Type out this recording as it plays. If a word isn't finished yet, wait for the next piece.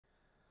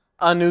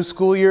A new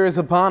school year is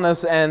upon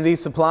us, and these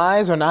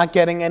supplies are not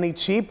getting any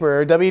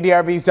cheaper.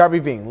 WDRB's Darby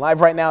Bean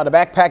live right now at a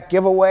backpack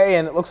giveaway,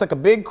 and it looks like a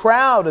big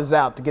crowd is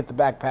out to get the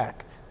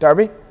backpack.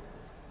 Darby?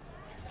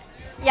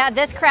 Yeah,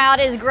 this crowd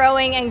is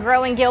growing and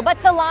growing, Gil,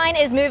 but the line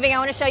is moving. I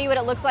want to show you what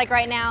it looks like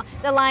right now.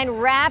 The line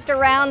wrapped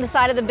around the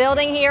side of the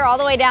building here, all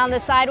the way down the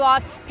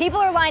sidewalk. People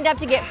are lined up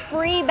to get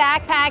free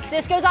backpacks.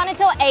 This goes on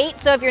until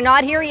 8, so if you're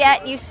not here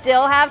yet, you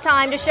still have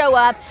time to show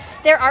up.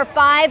 There are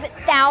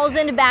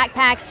 5,000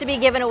 backpacks to be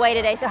given away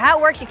today. So how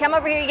it works, you come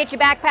over here, you get your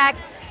backpack.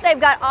 They've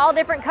got all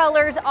different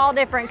colors, all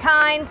different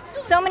kinds.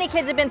 So many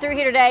kids have been through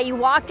here today. You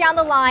walk down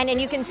the line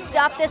and you can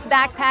stuff this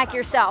backpack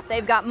yourself.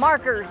 They've got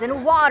markers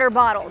and water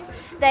bottles.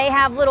 They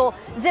have little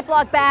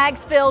Ziploc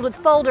bags filled with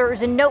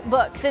folders and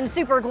notebooks and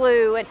super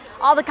glue and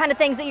all the kind of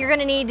things that you're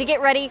gonna need to get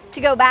ready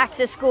to go back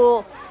to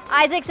school.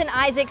 Isaacs and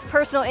Isaacs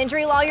Personal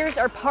Injury Lawyers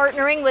are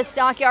partnering with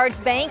Stockyards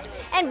Bank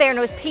and Bear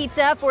Nose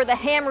Pizza for the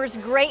Hammers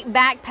Great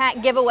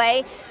Backpack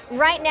Giveaway.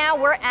 Right now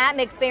we're at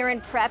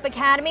McFerran Prep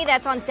Academy.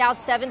 That's on South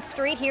 7th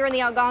Street here in the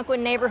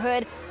Algonquin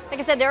neighborhood. Like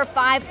I said, there are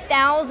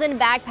 5,000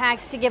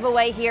 backpacks to give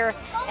away here,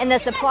 and the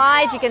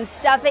supplies, you can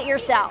stuff it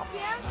yourself.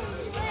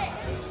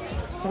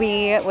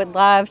 We would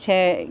love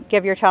to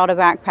give your child a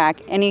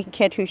backpack. Any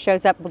kid who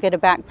shows up will get a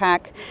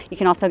backpack. You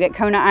can also get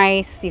Kona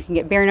Ice, you can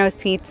get Bear Nose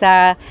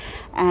Pizza,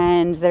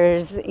 and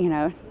there's,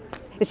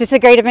 it's just a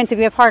great event to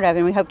be a part of,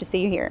 and we hope to see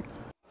you here.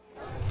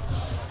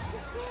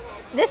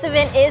 This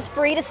event is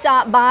free to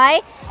stop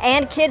by,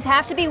 and kids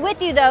have to be with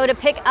you though to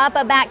pick up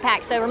a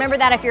backpack. So remember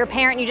that if you're a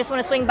parent and you just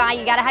want to swing by,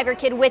 you got to have your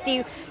kid with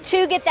you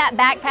to get that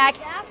backpack.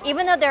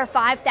 Even though there are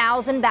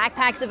 5,000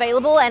 backpacks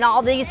available and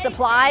all these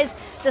supplies,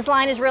 this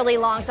line is really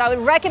long. So I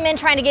would recommend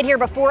trying to get here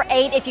before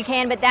 8 if you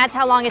can, but that's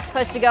how long it's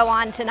supposed to go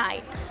on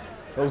tonight.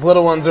 Those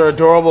little ones are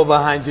adorable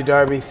behind you,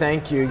 Darby.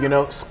 Thank you. You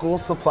know, school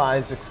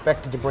supplies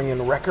expected to bring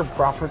in record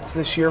profits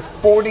this year,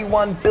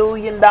 $41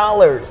 billion.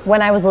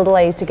 When I was little,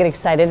 I used to get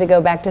excited to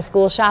go back to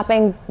school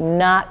shopping,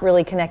 not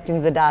really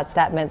connecting the dots.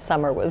 That meant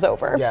summer was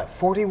over. Yeah,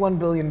 $41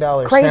 billion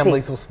Crazy.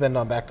 Families will spend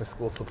on back to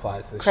school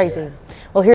supplies this year. Crazy. Well,